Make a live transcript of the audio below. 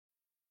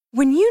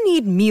When you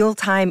need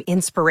mealtime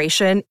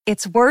inspiration,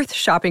 it's worth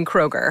shopping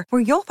Kroger,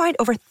 where you'll find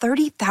over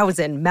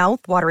 30,000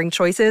 mouth-watering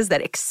choices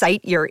that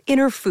excite your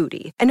inner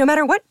foodie. And no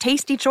matter what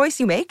tasty choice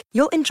you make,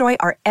 you'll enjoy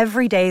our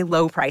everyday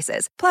low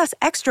prices, plus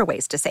extra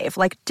ways to save,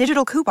 like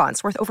digital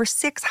coupons worth over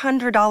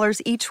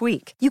 $600 each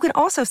week. You can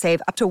also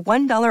save up to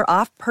 $1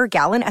 off per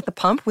gallon at the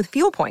pump with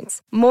fuel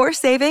points. More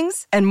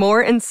savings and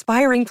more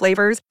inspiring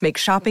flavors make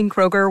shopping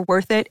Kroger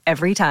worth it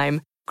every time.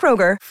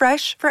 Kroger,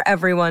 fresh for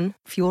everyone.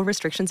 Fuel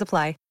restrictions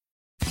apply.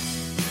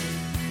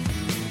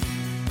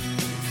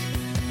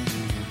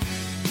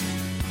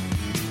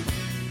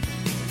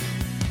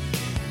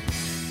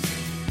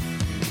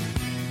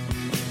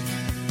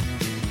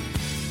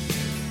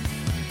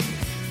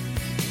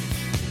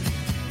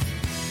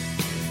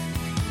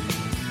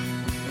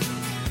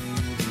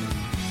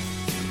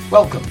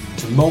 Welcome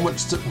to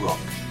Moments That Rock,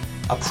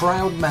 a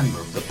proud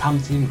member of the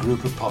Pantheon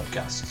group of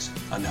podcasts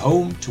and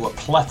home to a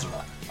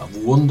plethora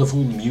of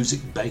wonderful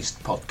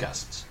music-based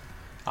podcasts.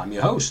 I'm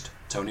your host,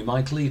 Tony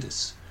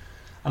Michaelidis,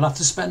 and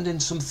after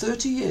spending some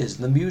 30 years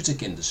in the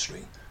music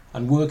industry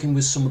and working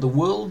with some of the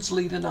world's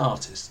leading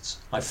artists,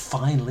 I've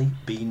finally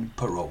been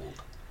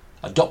paroled,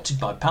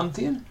 adopted by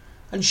Pantheon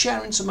and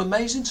sharing some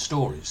amazing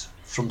stories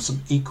from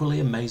some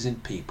equally amazing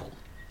people.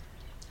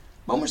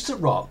 Moments That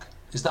Rock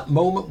is that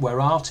moment where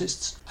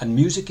artists and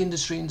music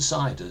industry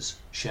insiders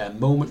share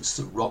moments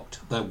that rocked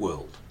their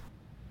world.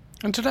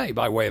 And today,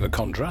 by way of a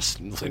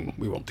contrast, nothing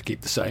we want to keep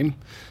the same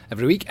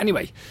every week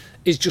anyway,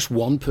 is just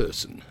one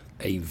person,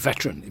 a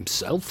veteran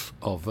himself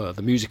of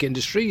the music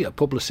industry, a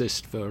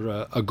publicist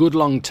for a good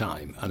long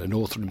time and an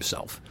author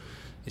himself.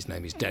 His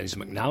name is Dennis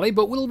McNally,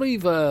 but we'll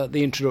leave the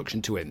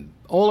introduction to him.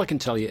 All I can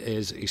tell you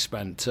is he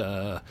spent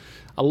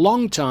a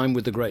long time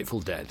with the Grateful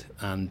Dead,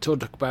 and to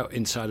talk about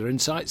insider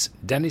insights,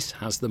 Dennis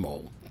has them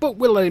all. But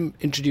we'll let him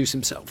introduce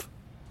himself.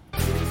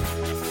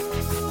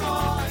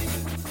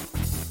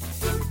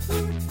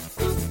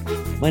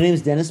 My name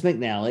is Dennis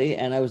McNally,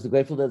 and I was the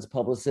Grateful Dead's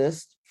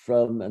publicist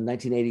from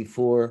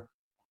 1984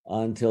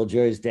 until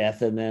Jerry's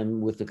death, and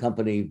then with the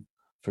company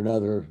for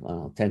another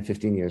 10,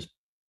 15 years.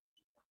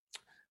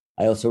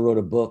 I also wrote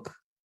a book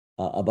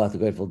about the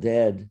Grateful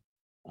Dead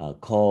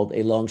called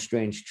A Long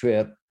Strange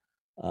Trip,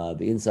 The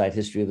Inside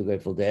History of the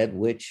Grateful Dead,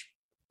 which,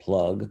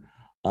 plug,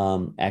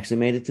 actually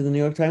made it to the New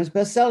York Times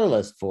bestseller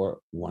list for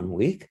 1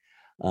 week,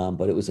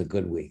 but it was a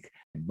good week.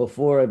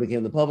 Before I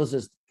became the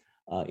publicist,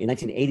 in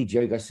 1980,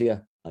 Jerry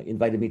Garcia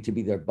invited me to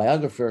be their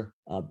biographer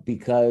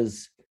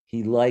because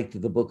he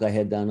liked the book I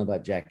had done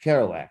about Jack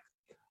Kerouac,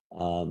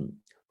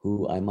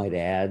 who I might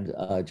add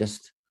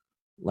just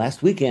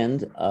last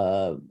weekend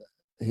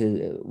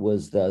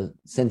was the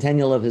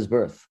centennial of his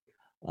birth,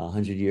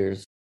 100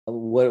 years.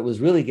 What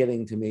was really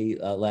getting to me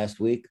last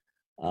week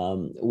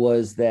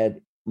was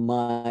that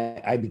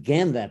I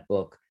began that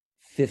book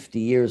 50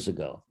 years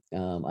ago.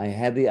 I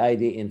had the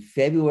idea in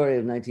February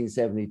of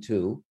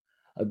 1972.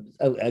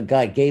 A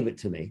guy gave it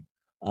to me,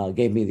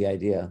 gave me the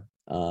idea.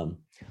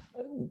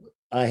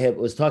 I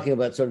was talking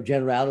about sort of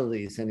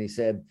generalities, and he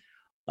said,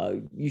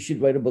 you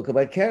should write a book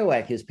about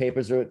Kerouac. His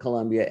papers are at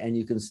Columbia, and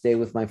you can stay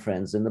with my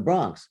friends in the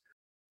Bronx.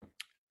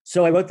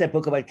 So I wrote that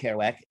book about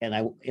Kerouac,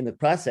 and in the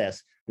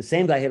process, the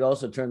same guy had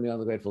also turned me on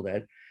the Grateful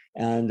Dead,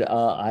 and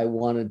I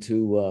wanted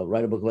to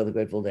write a book about the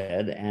Grateful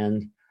Dead,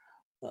 and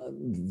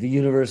the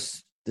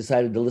universe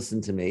decided to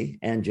listen to me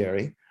and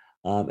Jerry,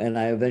 and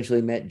I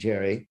eventually met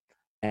Jerry,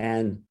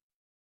 and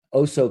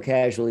oh so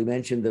casually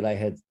mentioned that I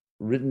had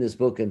written this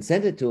book and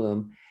sent it to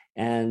him,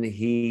 and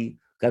he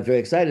got very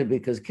excited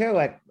because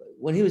Kerouac,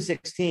 when he was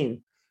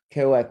 16,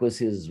 Kerouac was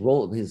his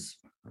role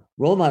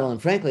model,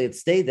 and frankly, it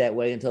stayed that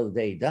way until the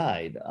day he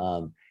died.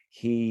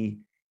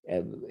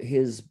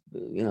 His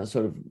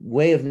sort of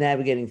way of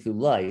navigating through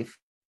life,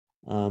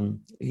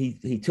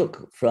 he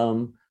took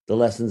from the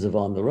lessons of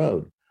On the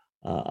Road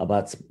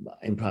about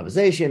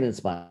improvisation and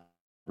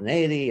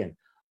spontaneity and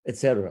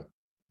etc.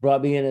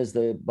 Brought me in as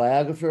the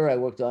biographer. I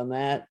worked on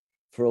that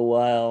for a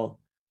while.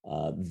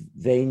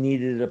 They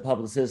needed a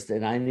publicist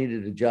and I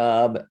needed a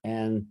job,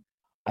 and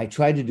I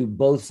tried to do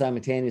both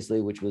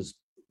simultaneously, which was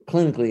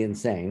clinically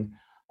insane.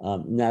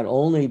 Not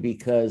only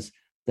because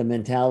the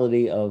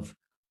mentality of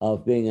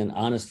being an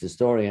honest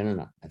historian,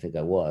 and I think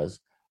I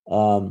was,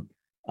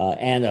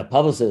 and a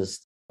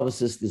publicist.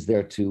 Publicist is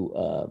there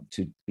to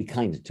be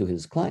kind to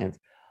his client.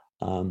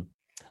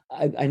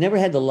 I never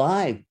had to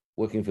lie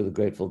working for the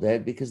Grateful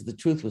Dead because the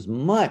truth was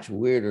much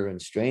weirder and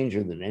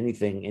stranger than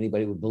anything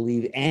anybody would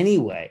believe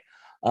anyway.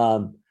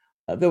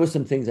 There were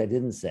some things I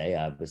didn't say,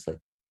 obviously,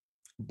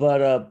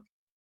 but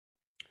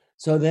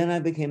so then I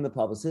became the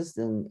publicist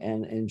and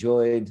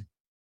enjoyed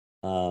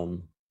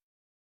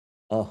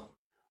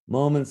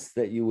moments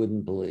that you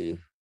wouldn't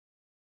believe.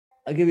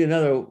 I'll give you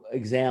another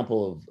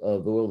example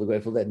of the world of the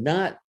Grateful Dead.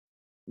 Not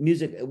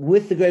music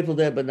with the Grateful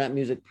Dead, but not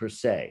music per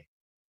se.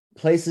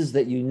 Places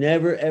that you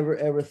never, ever,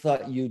 ever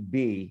thought you'd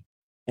be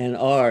and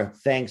are,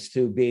 thanks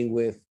to being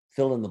with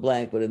fill in the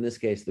blank, but in this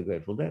case, the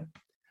Grateful Dead.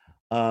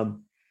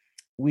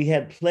 We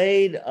had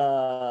played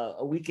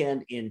a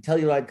weekend in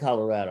Telluride,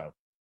 Colorado.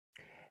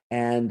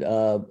 and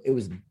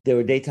there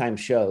were daytime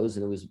shows,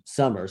 and it was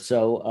summer,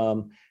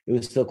 so it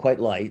was still quite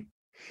light,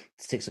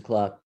 6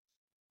 o'clock.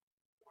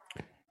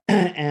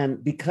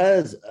 And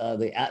because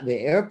the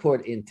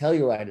airport in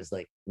Telluride is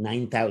like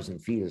 9,000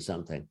 feet or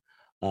something,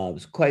 it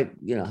was quite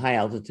high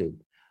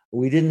altitude.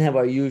 We didn't have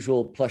our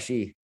usual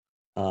plushy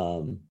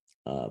plane,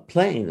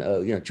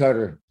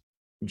 charter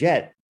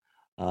jet.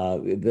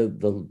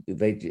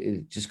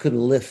 They just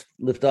couldn't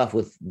lift off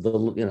with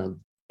the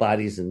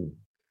bodies and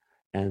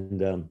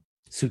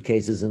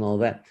suitcases and all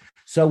that.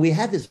 So we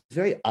had this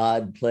very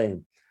odd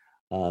plane,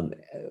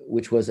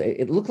 which was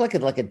it looked like a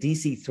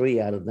DC-3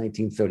 out of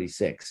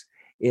 1936.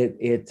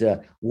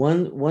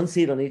 One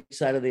seat on each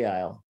side of the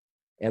aisle.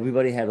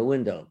 Everybody had a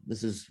window.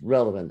 This is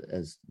relevant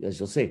as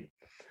you'll see.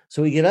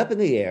 So we get up in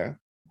the air.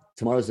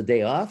 Tomorrow's a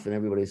day off, and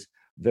everybody's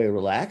very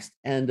relaxed.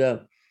 And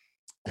the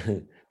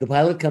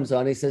pilot comes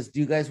on. He says, "Do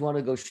you guys want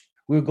to go?"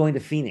 We were going to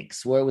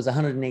Phoenix, where it was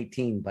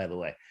 118, by the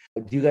way.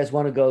 Do you guys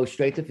want to go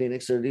straight to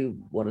Phoenix, or do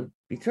you want to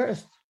be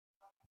tourists?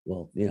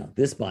 Well,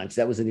 this bunch,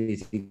 that was an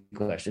easy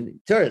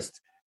question.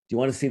 Tourists. Do you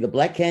want to see the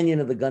Black Canyon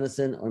of the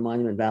Gunnison or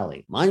Monument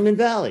Valley? Monument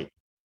Valley.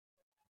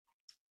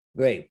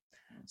 Great.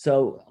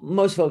 So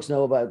most folks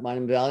know about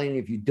Monument Valley, and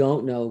if you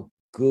don't know,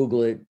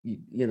 Google it.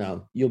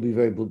 You'll be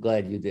very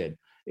glad you did.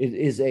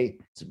 It's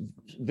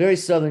very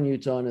southern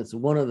Utah, and it's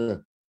one of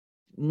the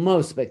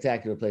most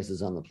spectacular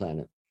places on the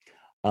planet.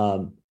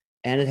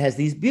 And it has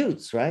these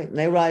buttes, right? And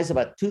they rise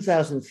about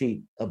 2,000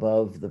 feet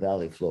above the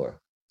valley floor.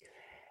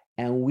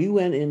 And we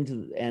went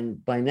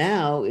and by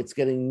now it's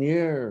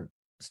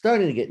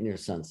starting to get near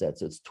sunset.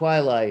 So it's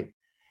twilight,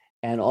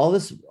 and all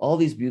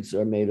these buttes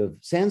are made of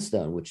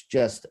sandstone, which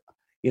just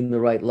in the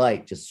right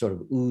light just sort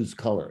of ooze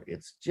color.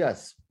 It's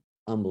just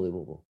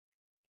unbelievable.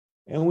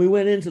 And we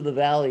went into the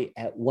valley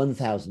at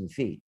 1,000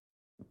 feet.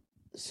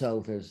 So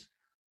there's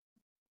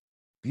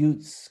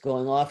buttes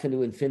going off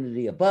into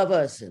infinity above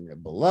us, and they're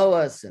below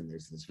us, and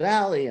there's this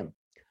valley.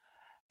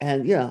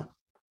 And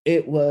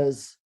it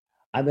was,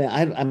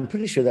 I'm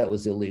pretty sure that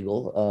was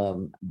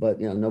illegal, but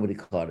nobody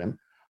caught him.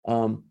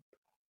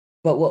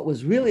 But what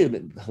was really a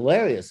bit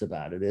hilarious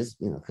about it is,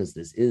 because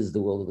this is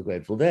the world of the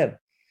Grateful Dead.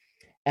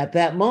 At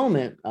that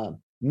moment,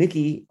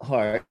 Mickey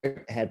Hart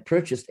had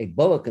purchased a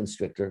boa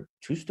constrictor,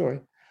 true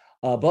story,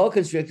 boa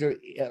constrictor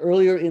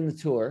earlier in the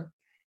tour,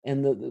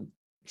 and the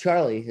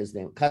Charlie, his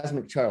name,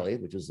 Cosmic Charlie,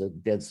 which was a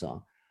Dead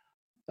song.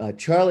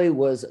 Charlie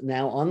was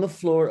now on the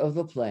floor of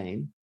the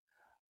plane,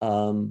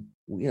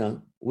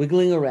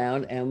 wiggling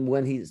around, and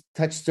when he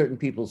touched certain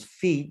people's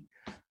feet,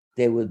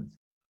 they would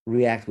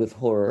react with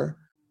horror.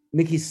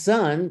 Mickey's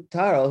son,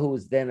 Taro, who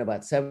was then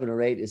about 7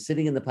 or 8, is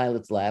sitting in the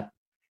pilot's lap,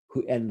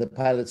 and the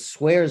pilot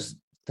swears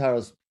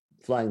Taro's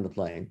flying the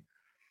plane.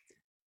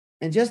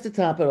 And just to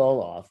top it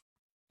all off,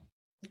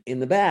 in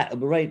the back,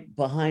 right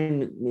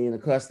behind me and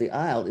across the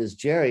aisle, is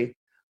Jerry,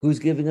 who's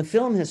giving a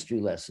film history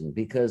lesson.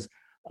 Because,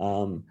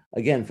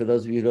 again, for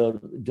those of you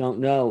who don't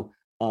know,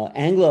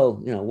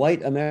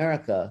 white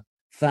America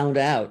found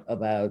out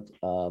about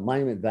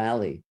Monument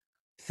Valley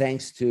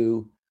thanks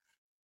to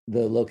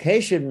the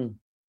location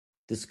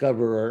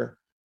discoverer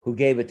who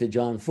gave it to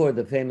John Ford,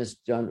 the famous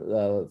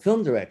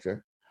film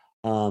director.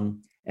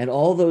 And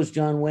all those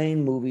John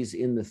Wayne movies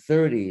in the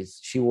 30s,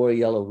 She Wore a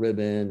Yellow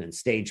Ribbon and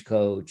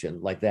Stagecoach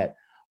and like that,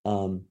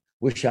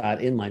 were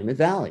shot in Monument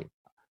Valley.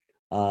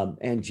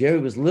 And Jerry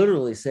was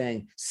literally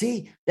saying,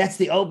 "See, that's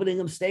the opening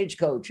of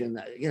Stagecoach."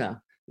 And,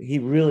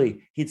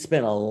 he'd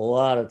spent a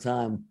lot of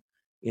time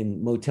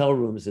in motel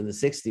rooms in the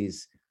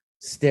 60s,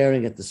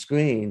 staring at the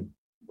screen,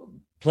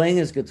 playing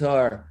his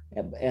guitar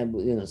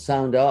and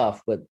sound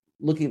off, but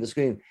looking at the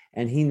screen.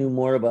 And he knew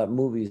more about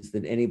movies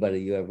than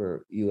anybody you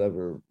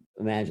ever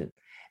imagined.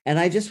 And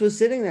I just was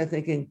sitting there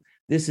thinking,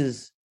 this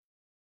is,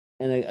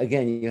 and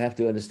again, you have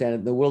to understand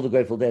it, the world of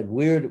Grateful Dead,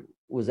 weird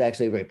was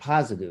actually a very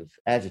positive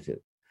adjective,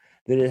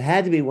 that it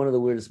had to be one of the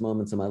weirdest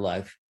moments of my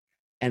life.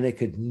 And it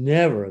could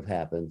never have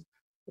happened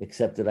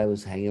except that I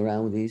was hanging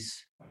around with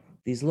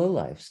these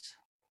lowlifes.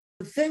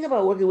 The thing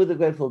about working with the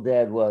Grateful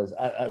Dead was,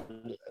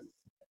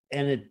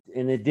 and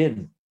it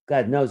did,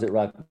 God knows it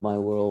rocked my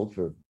world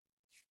for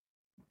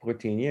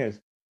 14 years.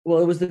 Well,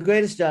 it was the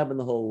greatest job in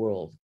the whole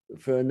world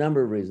for a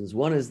number of reasons.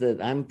 One is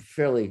that I'm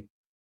fairly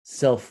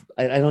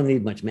I don't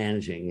need much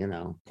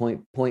managing,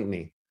 point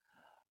me.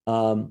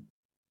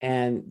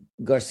 And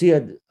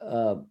Garcia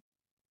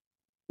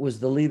was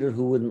the leader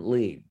who wouldn't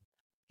lead.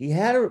 He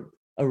had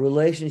a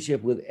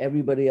relationship with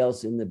everybody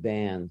else in the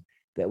band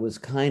that was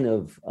kind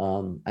of,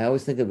 I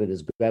always think of it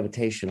as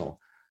gravitational.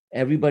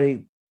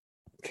 Everybody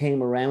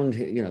came around,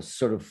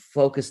 sort of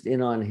focused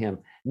in on him,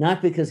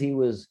 not because he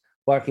was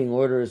barking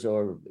orders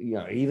or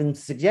even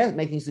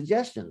making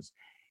suggestions.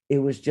 It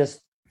was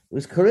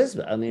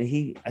charisma. I mean,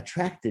 he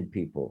attracted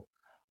people.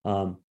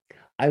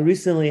 I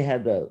recently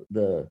had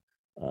the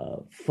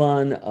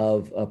fun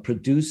of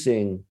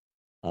producing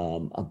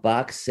a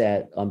box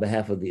set on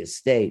behalf of the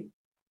estate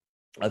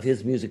of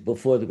his music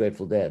before the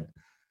Grateful Dead,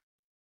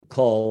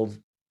 called,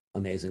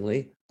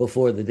 amazingly,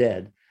 Before the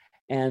Dead.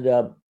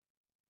 And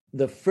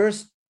the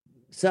first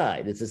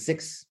side, it's a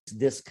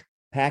 6-disc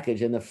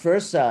package. And the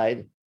first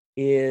side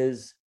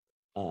is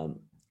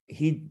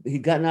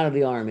he'd gotten out of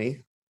the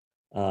Army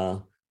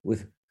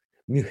with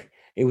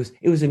it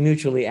was a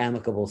mutually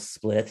amicable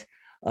split.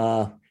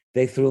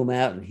 They threw him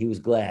out, and he was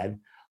glad.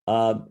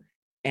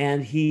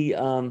 And he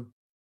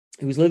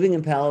was living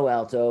in Palo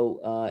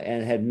Alto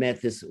and had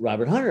met this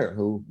Robert Hunter,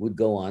 who would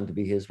go on to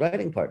be his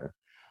writing partner.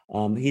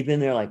 He'd been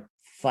there like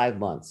 5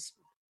 months,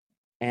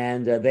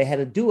 and they had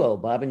a duo,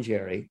 Bob and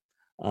Jerry.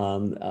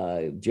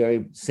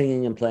 Jerry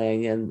singing and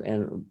playing,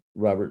 and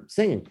Robert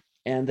singing.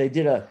 And they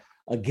did a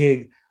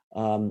gig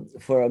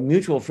for a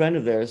mutual friend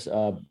of theirs,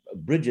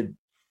 Bridget,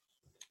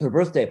 her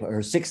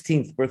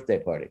 16th birthday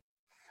party.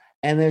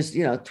 And there's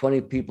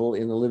 20 people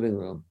in the living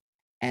room,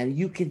 and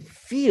you can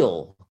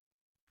feel,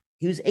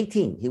 he was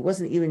 18, he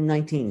wasn't even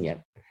 19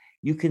 yet.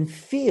 You can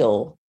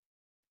feel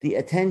the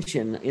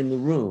attention in the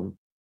room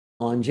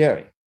on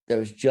Jerry. There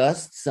was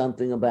just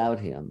something about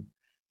him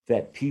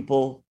that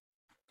people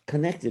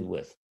connected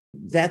with.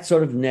 That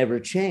sort of never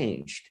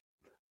changed.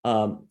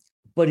 But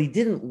he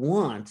didn't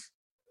want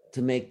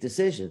to make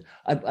decisions.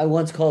 I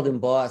once called him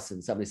boss,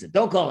 and somebody said,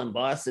 "Don't call him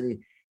boss."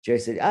 And Jerry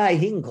said,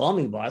 he can call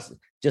me boss,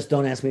 just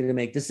don't ask me to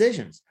make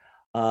decisions.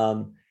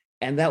 And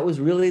that was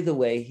really the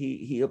way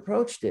he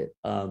approached it.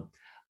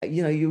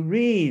 You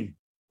read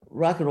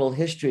rock and roll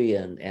history,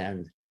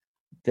 and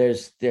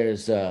there's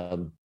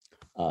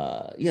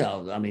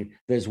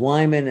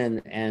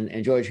Wyman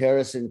and George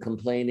Harrison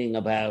complaining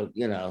about,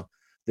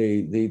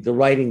 the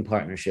writing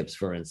partnerships,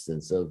 for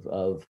instance,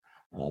 of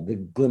the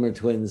Glimmer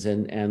Twins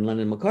and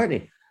Lennon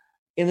McCartney.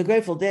 In the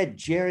Grateful Dead,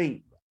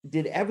 Jerry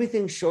did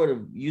everything short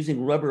of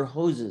using rubber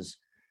hoses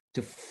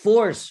to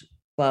force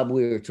Bob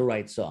Weir to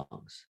write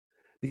songs,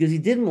 because he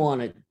didn't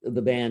want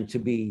the band to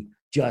be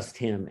just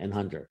him and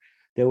Hunter.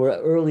 There were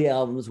early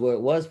albums where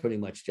it was pretty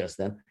much just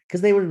them,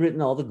 because they would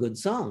written all the good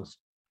songs.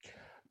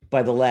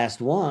 By the last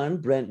one,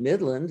 Brent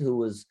Midland, who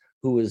was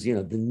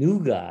the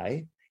new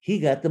guy, he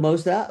got the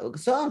most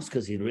songs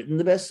because he'd written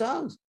the best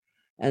songs,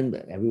 and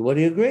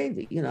everybody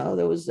agreed.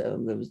 There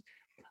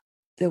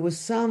was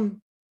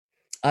some.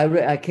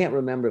 I can't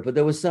remember, but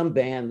there was some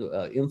band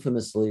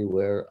infamously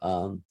where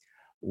a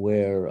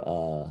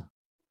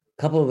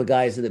couple of the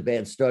guys in the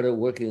band started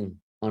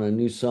working on a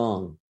new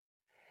song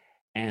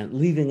and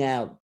leaving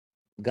out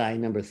guy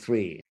number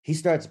 3. He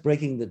starts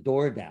breaking the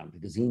door down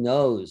because he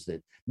knows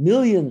that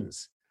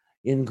millions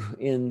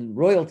in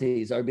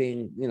royalties are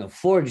being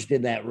forged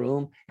in that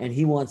room, and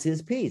he wants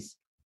his piece.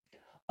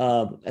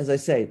 As I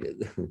say,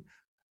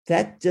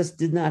 that just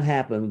did not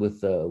happen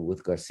with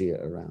Garcia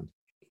around.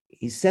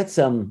 He set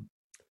some,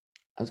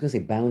 I was going to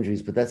say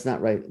boundaries, but that's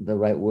not the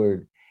right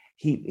word.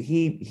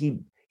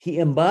 He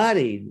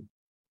embodied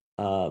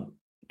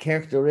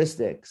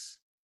characteristics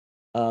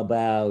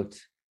about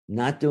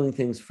not doing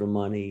things for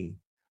money,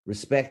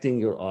 respecting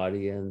your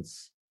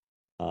audience,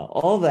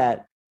 all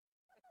that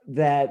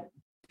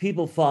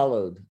people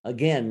followed,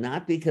 again,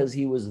 not because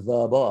he was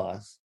the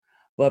boss,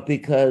 but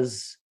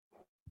because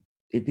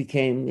it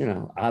became,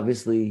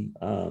 obviously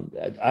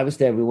to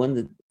everyone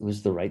that it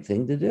was the right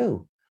thing to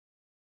do.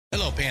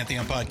 Hello,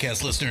 Pantheon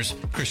Podcast listeners.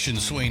 Christian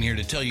Swain here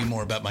to tell you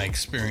more about my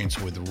experience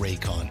with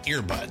Raycon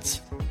earbuds.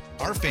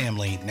 Our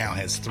family now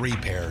has 3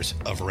 pairs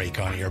of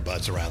Raycon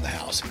earbuds around the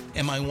house,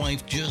 and my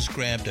wife just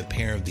grabbed a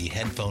pair of the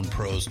Headphone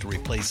Pros to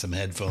replace some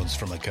headphones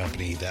from a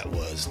company that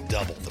was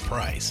double the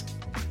price.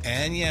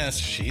 And yes,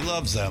 she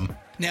loves them.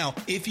 Now,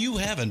 if you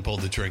haven't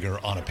pulled the trigger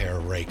on a pair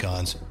of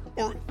Raycons,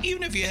 or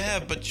even if you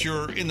have, but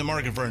you're in the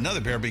market for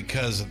another pair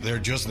because they're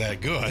just that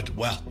good,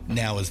 well,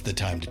 now is the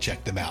time to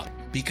check them out,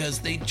 because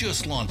they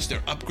just launched their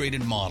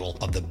upgraded model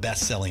of the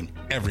best-selling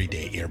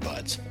everyday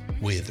earbuds.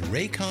 With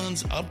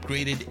Raycon's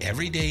upgraded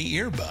everyday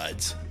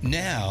earbuds,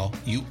 now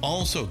you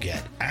also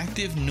get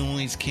active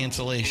noise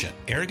cancellation,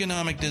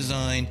 ergonomic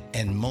design,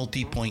 and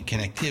multi-point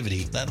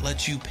connectivity that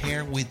lets you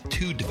pair with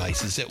 2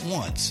 devices at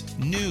once.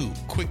 New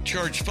quick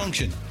charge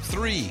function,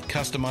 3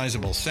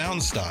 customizable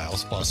sound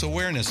styles, plus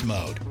awareness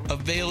mode.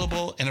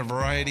 Available in a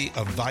variety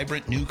of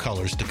vibrant new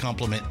colors to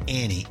complement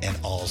any and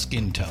all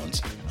skin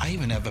tones. I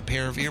even have a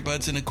pair of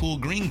earbuds in a cool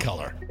green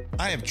color.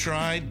 I have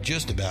tried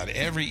just about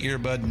every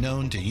earbud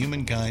known to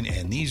humankind,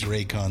 and these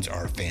Raycons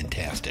are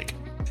fantastic.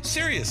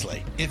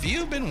 Seriously, if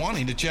you've been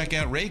wanting to check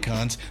out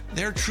Raycons,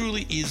 there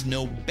truly is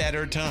no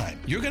better time.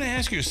 You're going to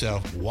ask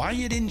yourself why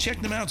you didn't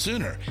check them out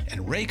sooner,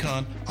 and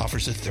Raycon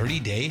offers a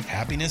 30-day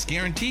happiness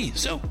guarantee.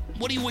 So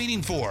what are you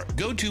waiting for?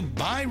 Go to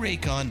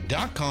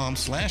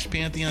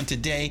buyraycon.com/Pantheon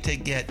today to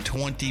get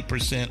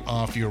 20%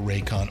 off your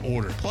Raycon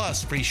order,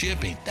 plus free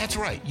shipping. That's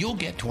right, you'll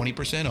get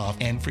 20% off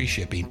and free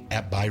shipping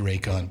at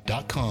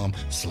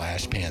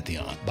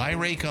buyraycon.com/Pantheon.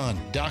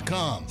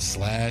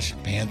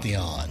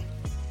 buyraycon.com/Pantheon.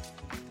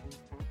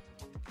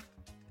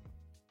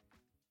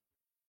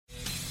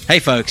 Hey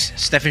folks,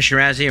 Stefan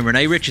Shirazi and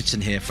Renee Richardson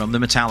here from the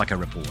Metallica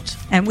Report.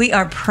 And we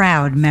are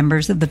proud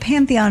members of the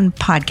Pantheon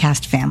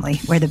podcast family,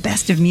 where the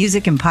best of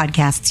music and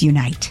podcasts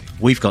unite.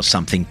 We've got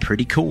something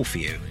pretty cool for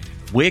you.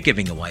 we're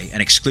giving away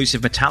an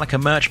exclusive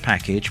Metallica merch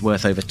package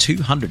worth over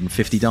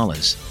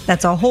 $250.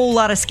 That's a whole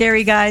lot of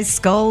Scary Guys,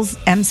 skulls,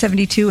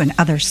 M72, and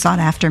other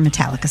sought-after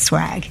Metallica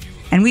swag.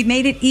 And we've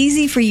made it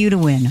easy for you to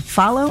win.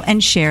 Follow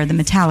and share the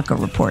Metallica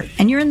Report,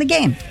 and you're in the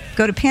game.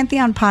 Go to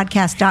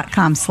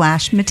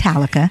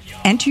pantheonpodcast.com/Metallica,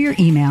 enter your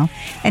email,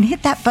 and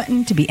hit that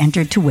button to be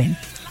entered to win.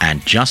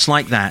 And just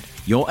like that,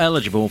 you're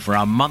eligible for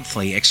our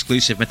monthly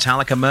exclusive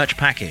Metallica merch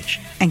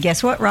package. And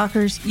guess what,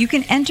 rockers? You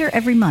can enter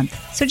every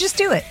month, so just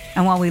do it.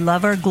 And while we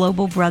love our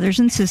global brothers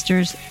and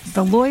sisters,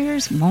 the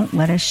lawyers won't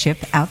let us ship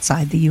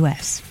outside the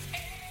U.S.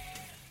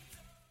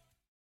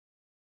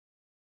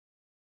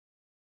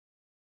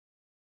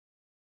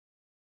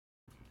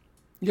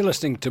 You're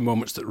listening to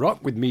Moments That Rock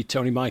with me,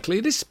 Tony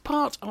Micheley. This is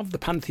part of the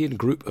Pantheon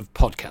group of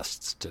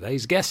podcasts.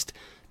 Today's guest,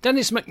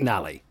 Dennis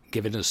McNally,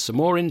 giving us some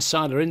more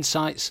insider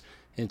insights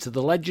into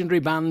the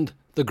legendary band,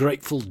 The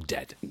Grateful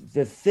Dead.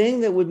 The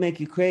thing that would make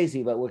you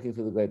crazy about working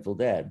for The Grateful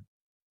Dead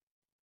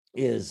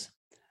is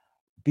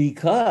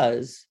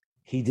because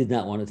he did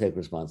not want to take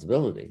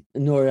responsibility,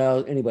 nor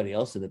anybody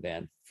else in the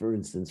band, for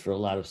instance, for a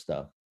lot of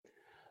stuff.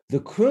 The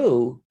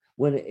crew,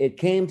 when it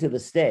came to the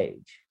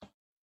stage,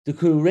 the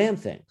crew ran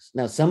things.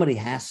 Now, somebody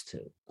has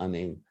to. I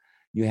mean,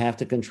 you have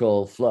to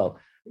control flow.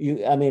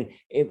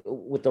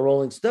 With the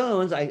Rolling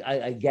Stones,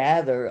 I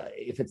gather,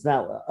 if it's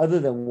not other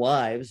than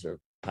wives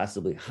or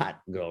possibly hot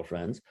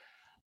girlfriends,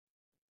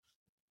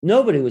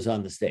 nobody was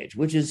on the stage,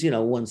 which is,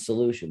 one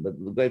solution. But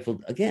the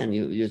Grateful, again,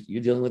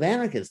 you're dealing with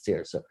anarchists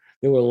here. So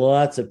there were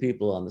lots of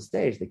people on the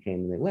stage that came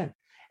and they went.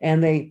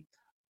 And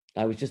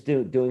I was just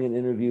doing an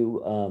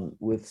interview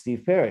with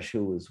Steve Parrish,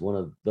 who was one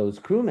of those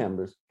crew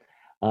members,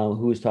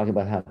 who was talking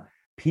about how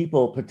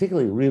people,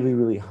 particularly really,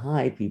 really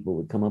high people,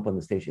 would come up on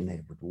the stage and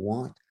they would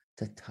want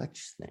to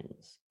touch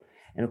things.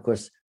 And of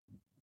course,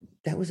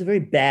 that was a very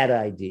bad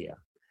idea.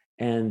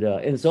 And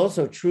it's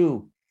also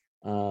true.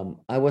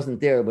 I wasn't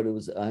there, but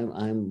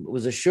I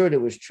was assured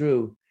it was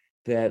true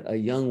that a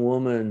young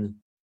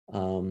woman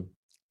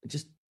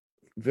just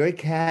very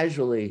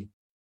casually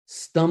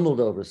stumbled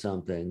over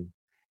something,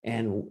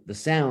 and the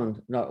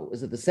sound,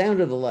 was it the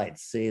sound or the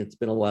lights? See, it's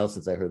been a while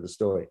since I heard the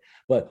story,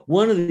 but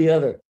one or the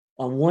other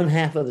on one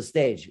half of the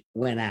stage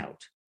went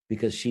out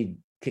because she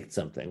kicked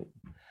something.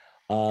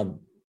 So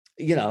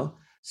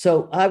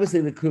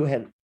obviously the crew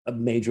had a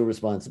major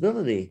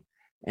responsibility,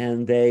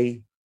 and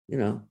they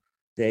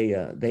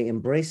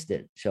embraced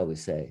it, shall we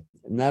say.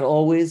 Not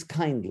always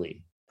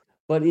kindly,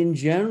 but in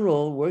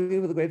general, working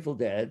with the Grateful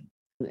Dead,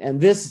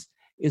 and this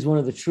is one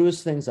of the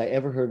truest things I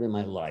ever heard in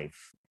my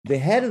life. The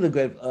head of the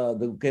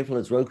Grateful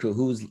Dead's road crew,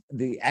 who was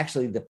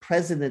actually the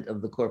president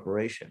of the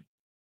corporation,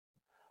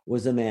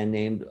 was a man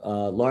named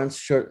Lawrence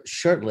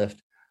Shurtliff,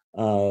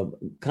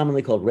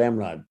 commonly called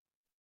Ramrod.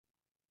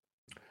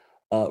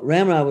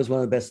 Ramrod was one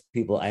of the best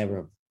people I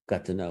ever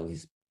got to know.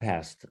 He's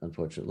passed,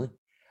 unfortunately.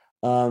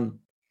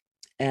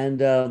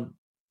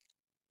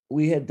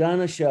 We had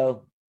done a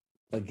show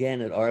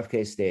again at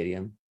RFK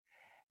Stadium,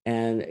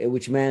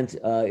 which meant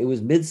it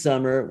was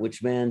midsummer,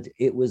 which meant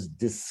it was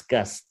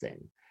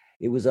disgusting.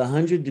 It was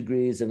 100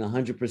 degrees and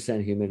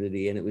 100%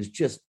 humidity, and it was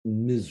just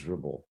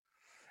miserable.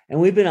 And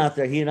we've been out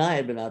there, he and I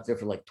had been out there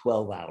for like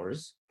 12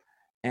 hours,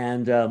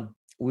 and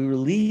we were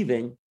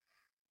leaving,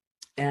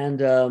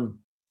 and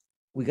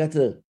we got to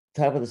the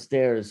top of the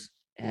stairs,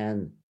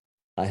 and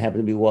I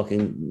happened to be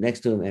walking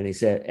next to him, and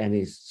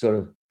he sort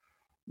of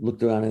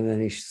looked around, and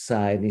then he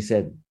sighed, and he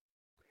said,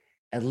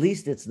 "At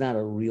least it's not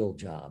a real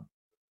job,"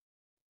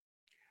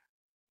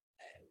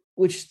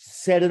 which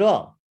said it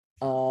all.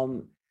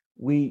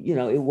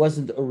 It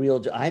wasn't a real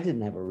job. I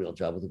didn't have a real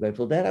job with the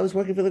Grateful Dead. I was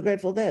working for the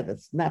Grateful Dead.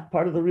 That's not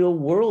part of the real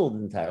world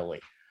entirely.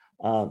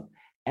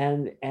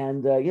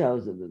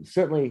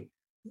 Certainly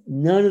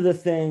none of the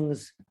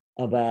things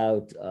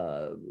about,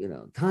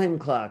 time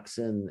clocks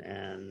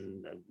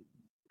and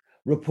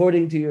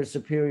reporting to your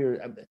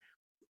superior.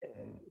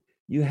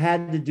 You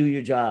had to do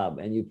your job,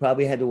 and you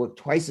probably had to work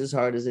twice as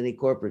hard as any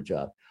corporate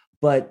job,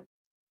 but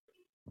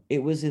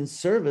it was in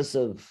service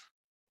of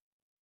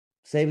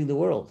saving the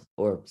world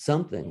or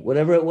something,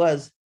 whatever it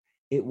was.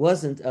 It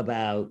wasn't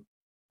about,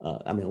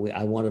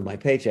 I wanted my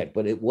paycheck,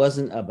 but it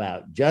wasn't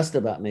just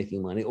about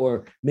making money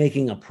or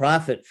making a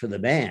profit for the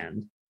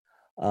band.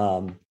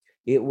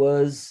 It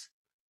was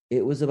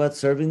about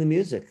serving the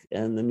music,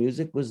 and the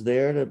music was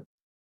there to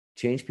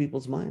change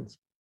people's minds.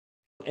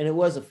 And it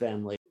was a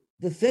family.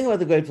 The thing about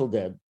the Grateful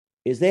Dead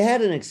is they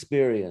had an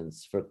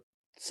experience for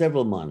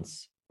several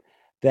months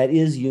that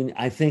is,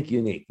 I think,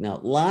 unique. Now,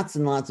 lots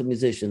and lots of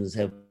musicians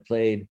have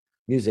played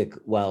music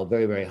while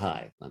very, very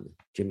high.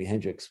 Jimi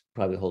Hendrix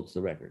probably holds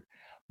the record.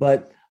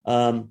 But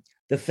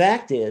the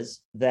fact is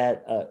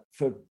that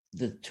for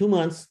the 2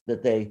 months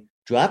that they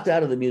dropped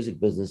out of the music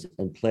business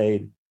and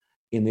played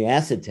in the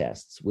acid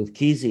tests with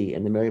Kesey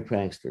and the Merry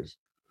Pranksters,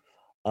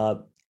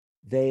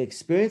 they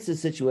experienced a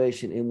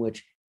situation in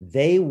which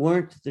they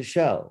weren't the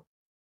show.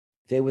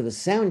 They were the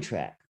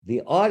soundtrack.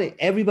 The audience,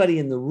 everybody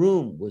in the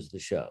room was the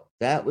show.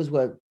 That was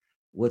what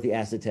the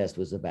acid test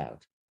was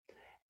about.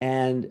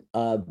 and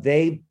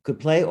they could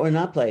play or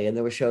not play. And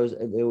there were shows,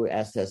 they were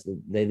asked us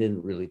that they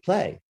didn't really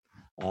play.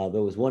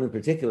 There was one in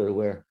particular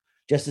where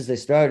just as they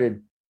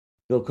started,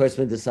 Bill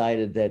Kurtzman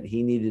decided that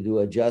he needed to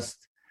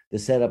adjust the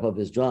setup of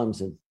his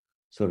drums and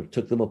sort of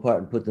took them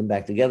apart and put them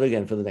back together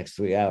again for the next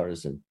 3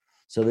 hours. And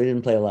so they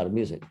didn't play a lot of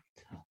music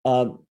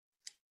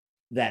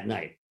that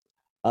night.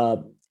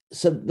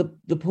 So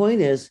the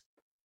point is,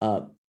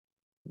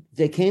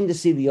 they came to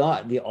see the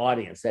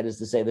audience, that is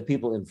to say, the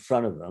people in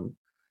front of them.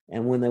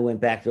 And when they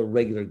went back to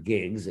regular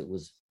gigs, it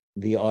was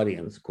the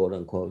audience, quote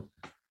unquote,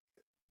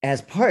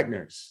 as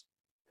partners.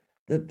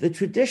 The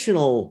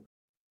traditional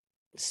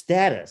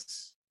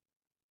status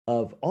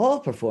of all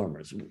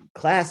performers,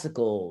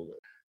 classical,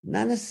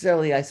 not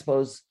necessarily, I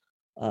suppose,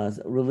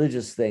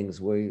 religious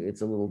things where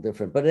it's a little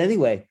different. But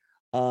anyway,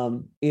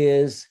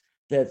 is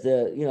that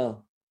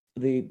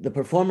the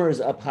performer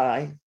is up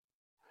high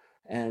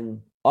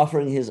and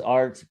offering his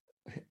art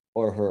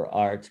or her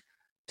art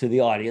to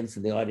the audience,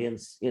 and the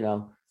audience,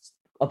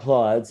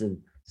 applauds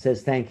and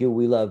says, "Thank you,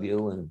 we love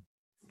you." And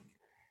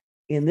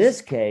in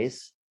this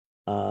case,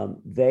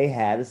 they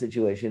had a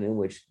situation in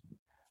which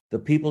the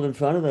people in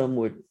front of them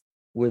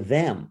were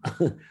them,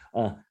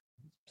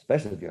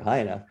 especially if you're high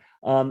enough,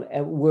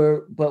 and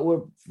were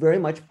very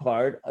much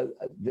part.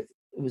 It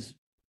was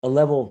a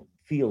level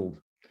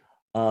field,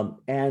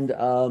 and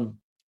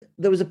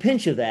there was a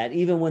pinch of that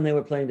even when they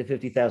were playing to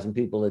 50,000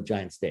 people at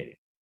Giant Stadium.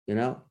 They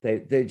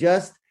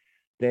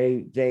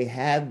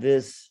had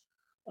this,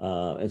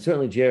 and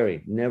certainly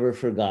Jerry never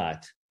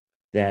forgot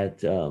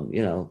that.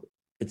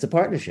 It's a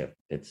partnership.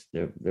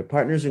 They're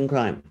partners in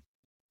crime.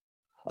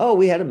 Oh,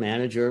 we had a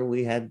manager.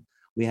 We had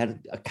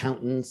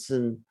accountants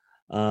and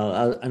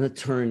an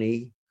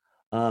attorney.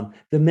 The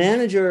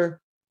manager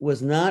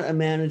was not a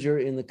manager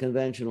in the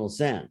conventional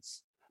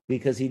sense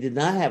because he did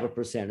not have a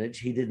percentage.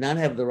 He did not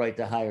have the right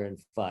to hire and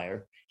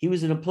fire. He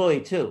was an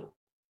employee too,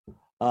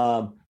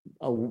 a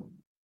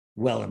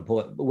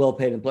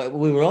well-paid employee.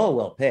 We were all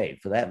well paid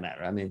for that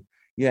matter. I mean,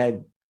 you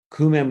had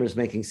crew members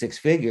making six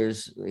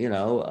figures,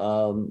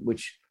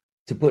 which,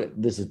 to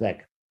put this is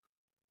back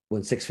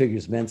when six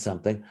figures meant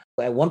something.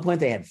 At one point,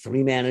 they had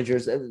three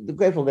managers. The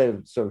Grateful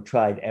Dead sort of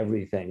tried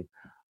everything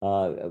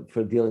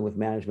for dealing with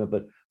management,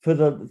 but for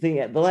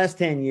the last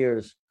 10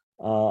 years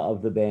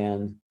of the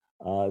band,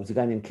 it was a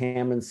guy named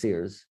Cameron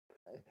Sears.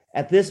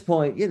 At this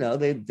point,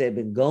 they've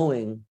been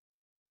going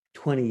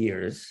 20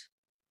 years,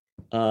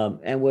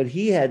 and what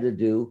he had to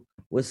do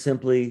was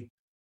simply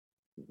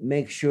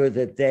make sure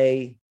that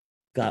they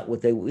got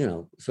what they,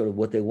 sort of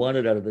what they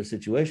wanted out of their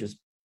situations.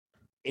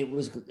 It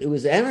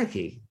was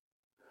anarchy,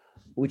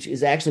 which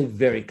is actually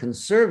very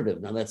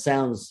conservative. Now that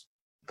sounds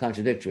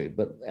contradictory,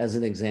 but as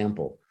an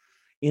example,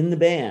 in the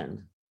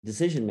band,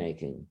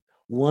 decision-making,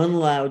 one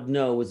loud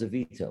no was a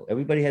veto.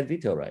 Everybody had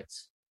veto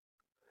rights.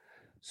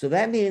 So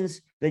that means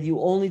that you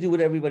only do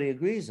what everybody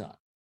agrees on.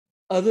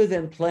 Other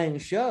than playing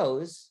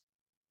shows,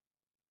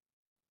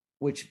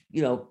 which,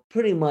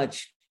 pretty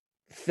much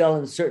fell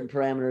in certain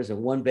parameters, and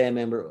one band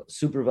member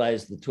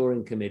supervised the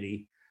touring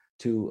committee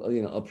to,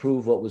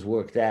 approve what was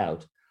worked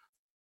out.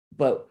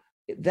 But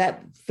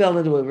that fell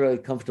into a very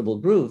comfortable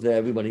groove that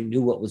everybody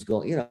knew what was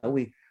going.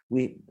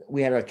 We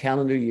had our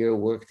calendar year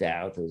worked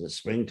out. There was a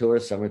spring tour,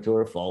 summer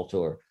tour, fall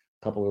tour,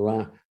 couple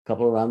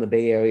around the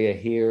Bay Area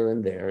here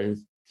and there, and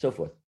so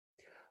forth.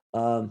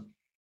 But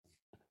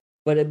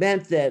it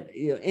meant that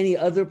any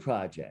other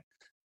project,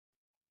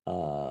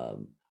 a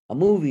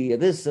movie,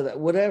 this or that,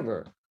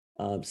 whatever,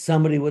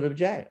 somebody would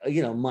object.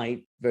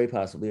 Might very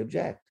possibly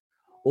object,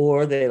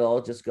 or they'd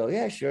all just go,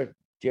 "Yeah, sure,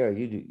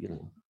 Jerry, you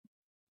do."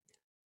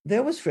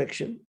 There was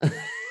friction.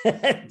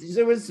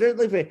 There was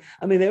certainly friction.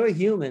 I mean, they were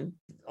human.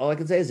 All I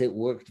can say is it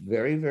worked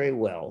very, very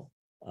well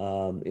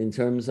in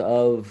terms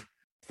of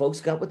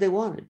folks got what they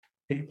wanted.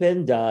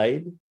 Pigpen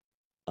died.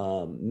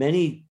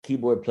 Many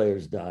keyboard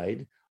players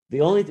died.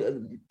 The only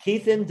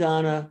Keith and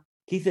Donna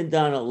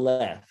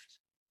left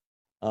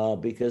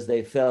because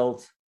they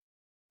felt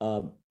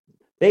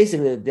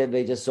basically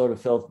they just sort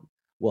of felt,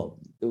 well,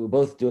 they were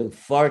both doing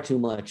far too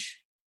much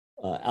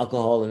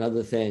alcohol and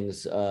other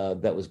things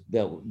that was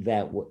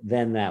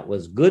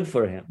good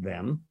for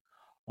them,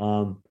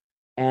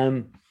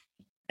 and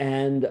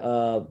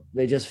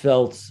they just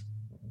felt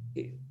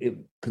it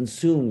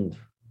consumed,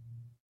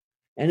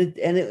 and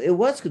it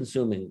was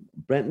consuming.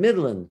 Brent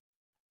Midland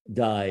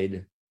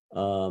died,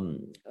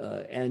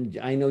 and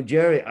I know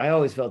Jerry. I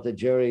always felt that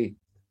Jerry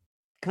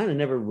kind of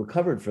never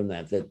recovered from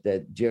that.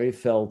 That Jerry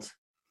felt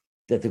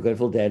that the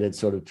Grateful Dead had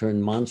sort of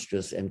turned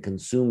monstrous and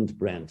consumed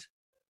Brent.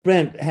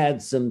 Brent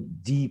had some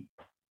deep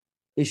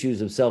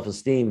issues of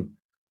self-esteem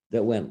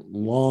that went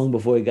long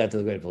before he got to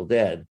the Grateful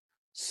Dead.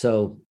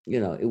 So,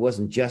 it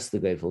wasn't just the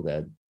Grateful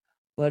Dead,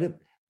 but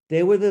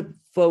they were the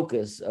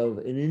focus of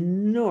an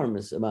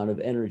enormous amount of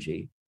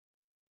energy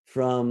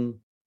from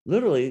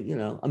literally,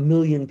 1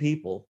 million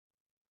people.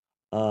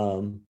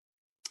 And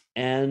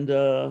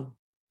it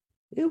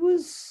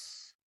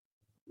was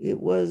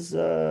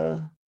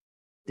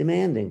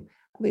demanding.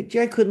 I mean,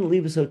 Jerry couldn't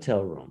leave his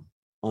hotel room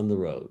on the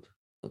road.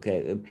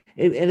 Okay,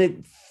 and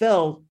it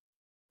fell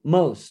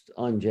most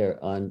on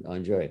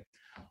Jerry.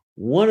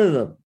 One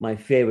of my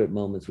favorite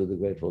moments with the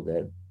Grateful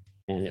Dead,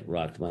 and it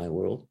rocked my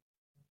world,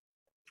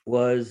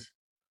 was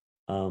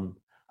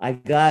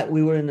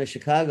we were in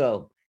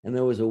Chicago, and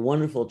there was a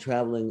wonderful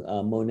traveling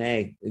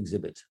Monet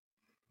exhibit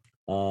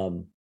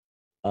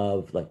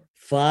of like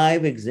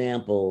 5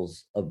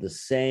 examples of the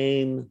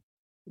same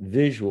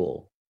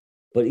visual,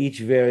 but each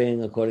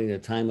varying according to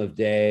time of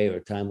day or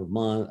time of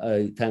month,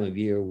 time of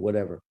year,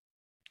 whatever.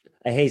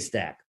 A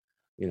haystack,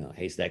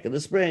 haystack in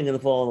the spring and the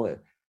fall.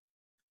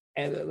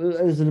 And it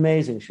was an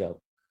amazing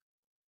show.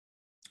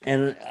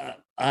 And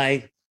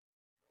I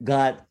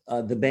got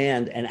the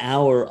band an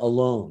hour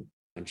alone.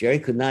 Jerry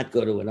could not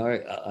go to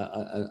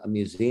a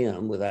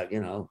museum without,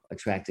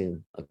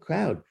 attracting a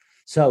crowd.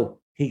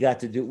 So he got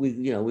to do,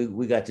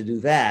 we got to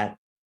do that.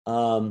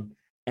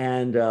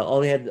 And all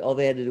they had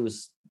to do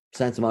was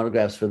sign some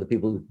autographs for the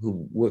people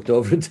who worked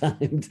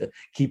overtime to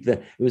keep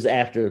it was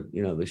after,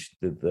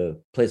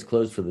 the place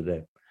closed for the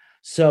day.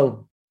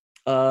 So,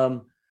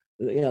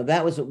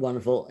 that was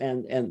wonderful.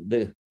 And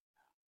the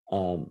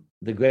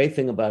great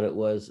thing about it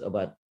was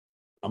about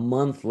a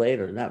month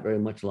later, not very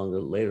much longer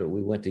later,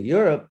 we went to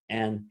Europe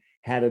and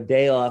had a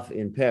day off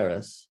in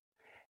Paris.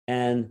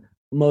 And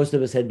most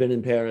of us had been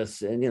in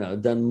Paris and,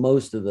 done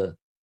most of the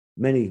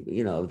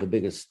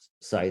biggest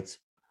sites.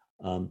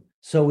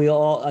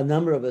 So a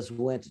number of us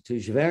went to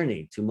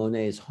Giverny, to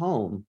Monet's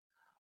home.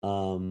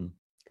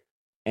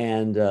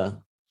 And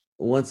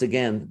once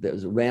again, there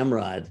was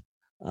Ramrod,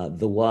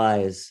 the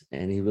wise,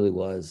 and he really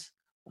was.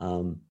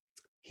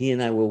 He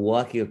and I were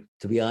walking,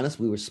 to be honest,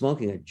 we were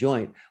smoking a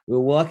joint. We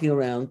were walking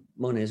around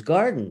Monet's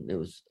garden. It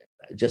was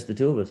just the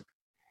two of us.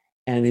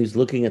 And he was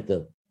looking at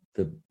the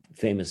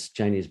famous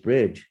Chinese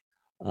bridge.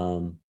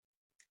 And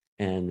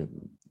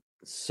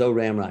so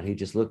Ramrod, he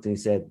just looked and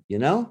he said,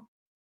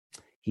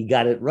 he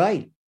got it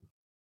right.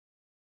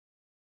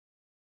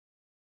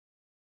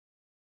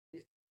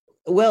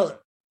 Well,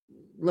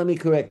 let me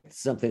correct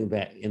something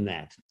back in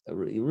that.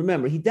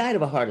 Remember, he died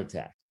of a heart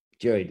attack.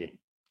 Jerry did.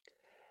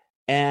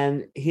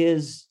 And he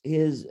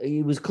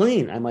was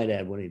clean, I might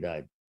add, when he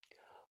died.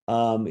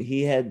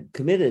 He had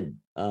committed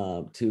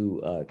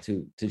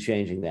to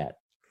changing that.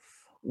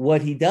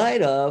 What he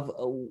died of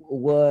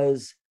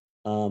was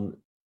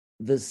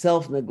the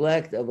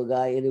self-neglect of a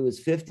guy into his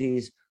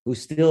 50s who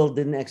still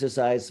didn't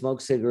exercise,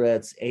 smoked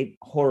cigarettes, ate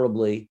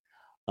horribly,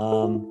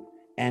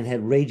 and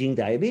had raging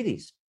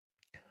diabetes.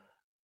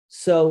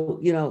 So,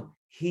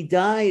 he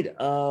died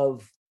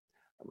of,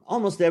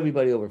 almost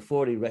everybody over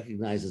 40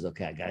 recognizes,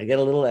 okay, I got to get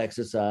a little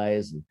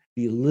exercise and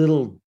be a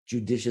little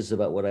judicious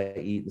about what I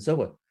eat and so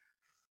forth,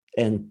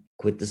 and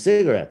quit the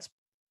cigarettes.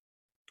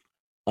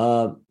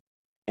 And,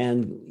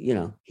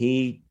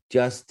 he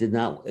just did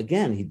not want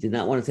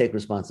to take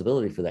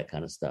responsibility for that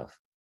kind of stuff.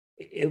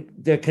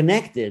 They're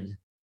connected,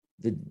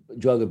 the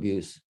drug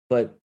abuse,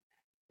 but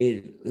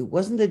it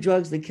wasn't the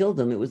drugs that killed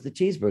him, it was the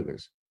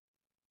cheeseburgers.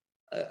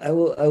 I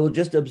will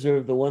just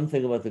observe the one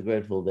thing about the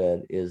Grateful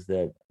Dead is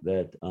that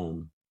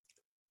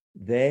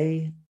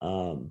they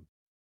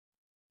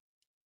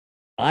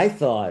I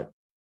thought,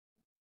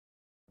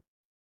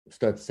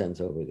 start the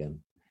sentence over again.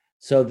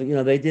 So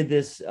they did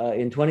this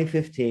in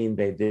 2015.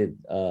 They did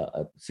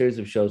a series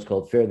of shows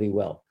called Fare Thee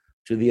Well,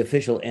 to the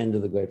official end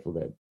of the Grateful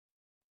Dead.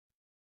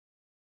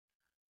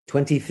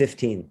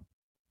 2015,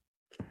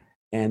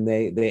 and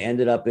they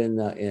ended up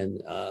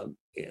in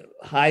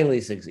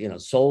highly,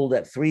 sold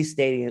at 3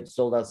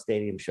 sold out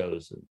stadium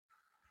shows,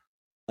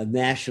 a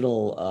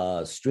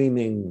national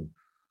streaming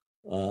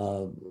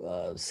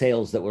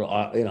sales that were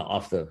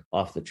off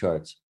the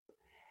charts.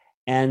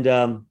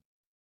 And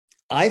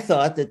I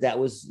thought that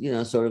was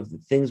sort of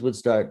things would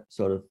start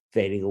sort of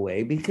fading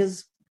away,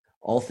 because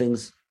all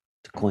things,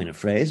 to coin a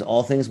phrase,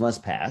 all things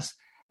must pass,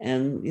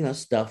 and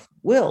stuff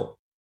will.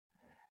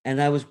 And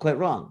I was quite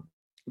wrong,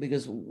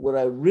 because what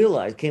I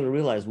came to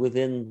realize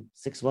within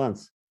 6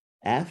 months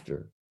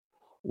after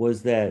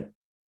was that,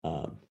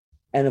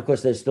 and of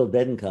course there's still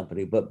Dead and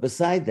Company, but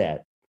beside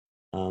that,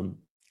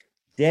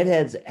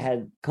 Deadheads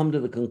had come to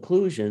the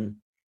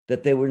conclusion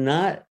that they were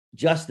not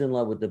just in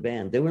love with the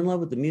band, they were in love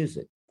with the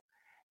music.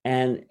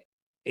 And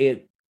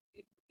it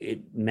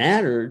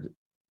mattered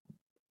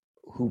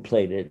who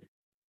played it,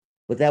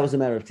 but that was a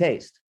matter of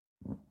taste.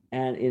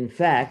 And in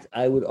fact,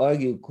 I would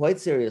argue quite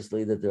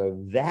seriously that there are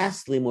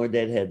vastly more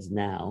Deadheads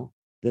now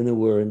than there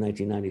were in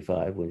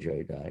 1995 when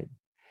Jerry died.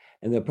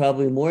 And there are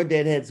probably more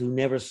Deadheads who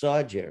never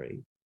saw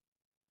Jerry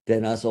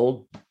than us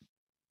old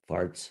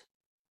farts,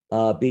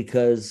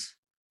 because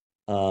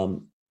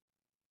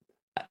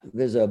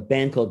there's a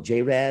band called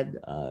J-Rad.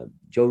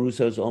 Joe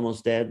Russo's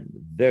Almost Dead.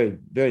 Very,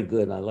 very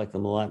good. I like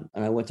them a lot.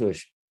 And I went to a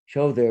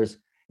show of theirs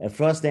at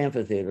Frost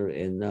Amphitheater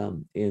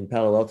in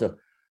Palo Alto,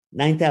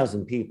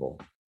 9,000 people.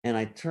 And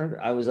I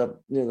was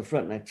up near the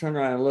front, and I turned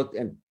around and looked,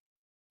 and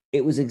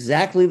it was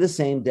exactly the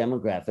same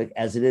demographic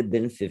as it had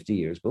been 50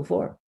 years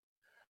before.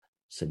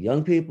 Some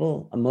young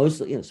people,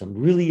 mostly, some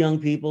really young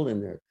people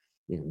in their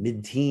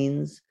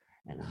mid-teens,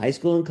 and high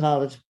school and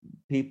college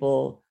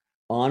people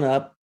on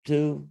up,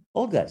 to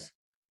old guys.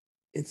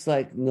 It's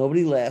like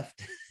nobody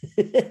left.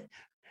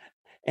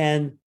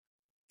 And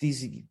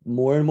these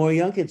more and more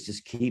young kids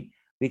just keep,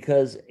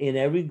 because in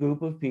every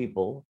group of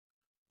people,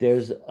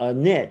 there's a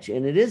niche,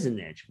 and it is a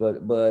niche,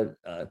 but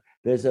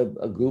there's a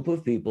group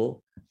of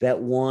people that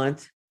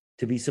want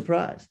to be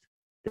surprised,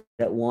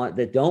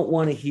 that don't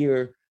want to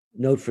hear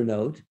note for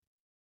note.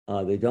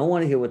 They don't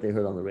want to hear what they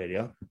heard on the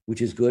radio,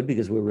 which is good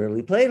because we're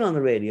rarely played on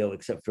the radio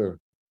except for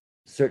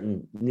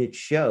certain niche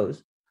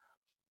shows.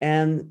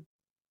 And,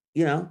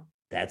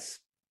 that's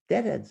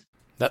Deadheads.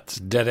 That's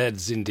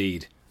Deadheads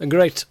indeed. And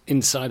great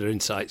insider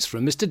insights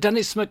from Mr.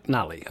 Dennis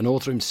McNally, an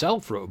author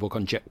himself, wrote a book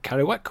on Jack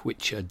Kerouac,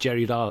 which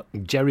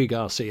Jerry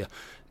Garcia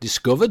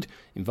discovered,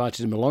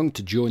 invited him along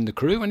to join the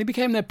crew, and he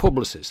became their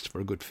publicist for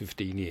a good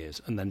 15 years,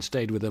 and then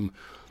stayed with them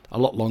a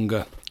lot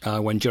longer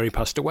when Jerry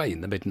passed away in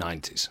the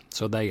mid-90s.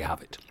 So there you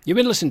have it. You've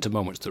been listening to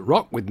Moments That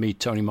Rock with me,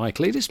 Tony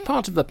Michaelides,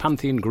 part of the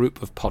Pantheon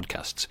group of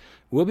podcasts.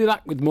 We'll be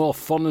back with more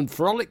fun and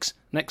frolics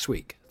next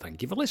week.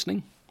 Thank you for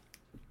listening.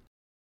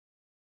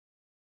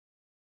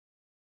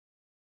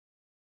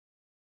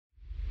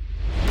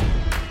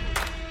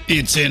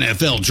 It's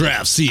NFL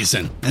draft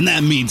season, and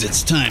that means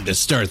it's time to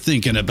start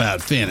thinking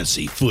about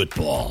fantasy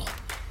football.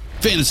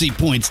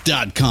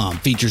 FantasyPoints.com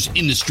features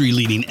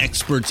industry-leading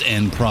experts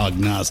and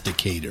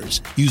prognosticators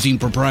using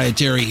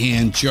proprietary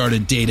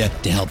hand-charted data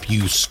to help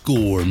you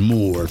score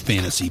more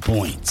fantasy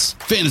points.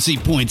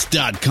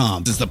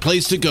 FantasyPoints.com is the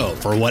place to go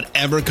for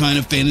whatever kind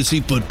of fantasy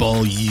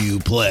football you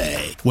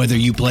play. Whether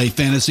you play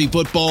fantasy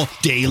football,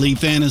 daily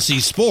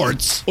fantasy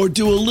sports, or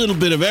do a little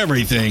bit of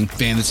everything,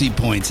 Fantasy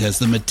Points has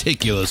the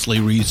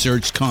meticulously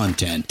researched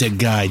content to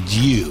guide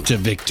you to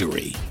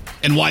victory.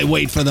 And why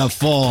wait for the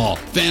fall?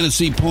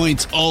 Fantasy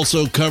Points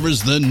also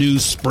covers the new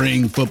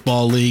spring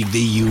football league,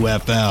 the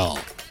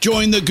UFL.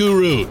 Join the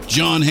guru,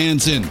 John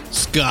Hansen,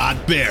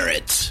 Scott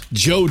Barrett,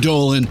 Joe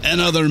Dolan,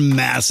 and other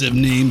massive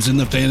names in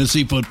the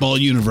fantasy football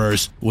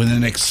universe with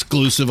an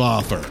exclusive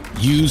offer.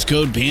 Use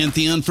code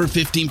Pantheon for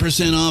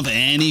 15% off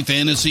any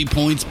Fantasy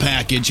Points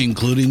package,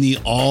 including the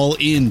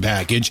all-in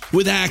package,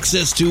 with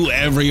access to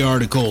every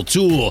article,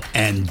 tool,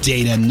 and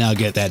data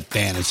nugget that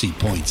Fantasy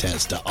Points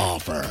has to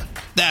offer.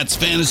 That's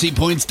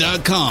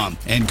FantasyPoints.com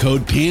and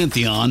code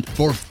Pantheon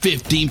for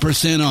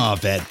 15%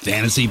 off at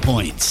Fantasy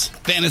Points.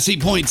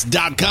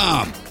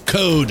 FantasyPoints.com,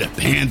 code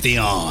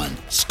Pantheon.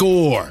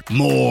 Score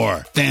more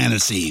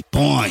fantasy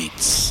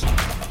points.